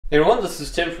Hey everyone, this is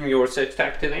Tim from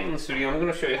YourSixGaming. Today in this video, I'm going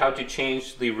to show you how to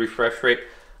change the refresh rate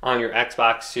on your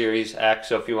Xbox Series X.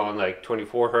 So if you want like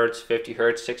 24 Hertz, 50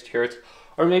 Hertz, 60 Hertz,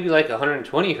 or maybe like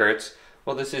 120 Hertz,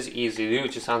 well, this is easy to do.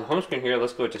 Just on the home screen here,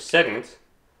 let's go to Settings,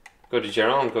 go to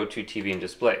General, and go to TV and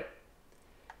Display.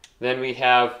 Then we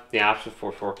have the option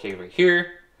for 4K right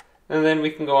here, and then we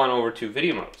can go on over to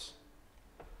Video Modes.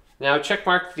 Now check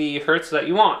mark the Hertz that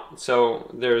you want. So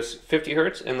there's 50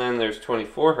 Hertz, and then there's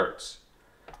 24 Hertz.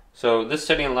 So this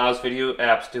setting allows video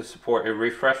apps to support a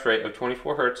refresh rate of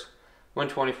 24 Hertz when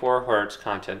 24 Hertz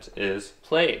content is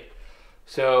played.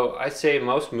 So I say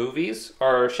most movies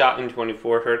are shot in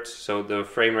 24 Hertz, so the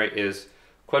frame rate is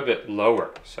quite a bit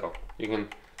lower. So you can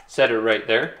set it right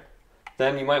there.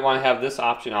 Then you might want to have this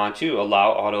option on too,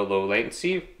 allow auto low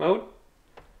latency mode.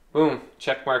 Boom,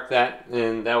 check mark that,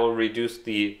 and that will reduce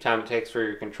the time it takes for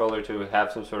your controller to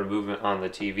have some sort of movement on the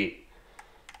TV.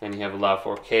 Then you have allow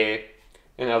 4K.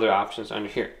 And other options under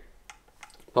here.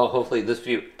 Well, hopefully this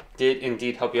video did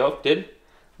indeed help you out. If it did,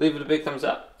 leave it a big thumbs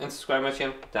up and subscribe to my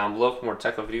channel down below for more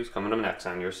tech videos coming up next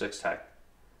on YourSixTech.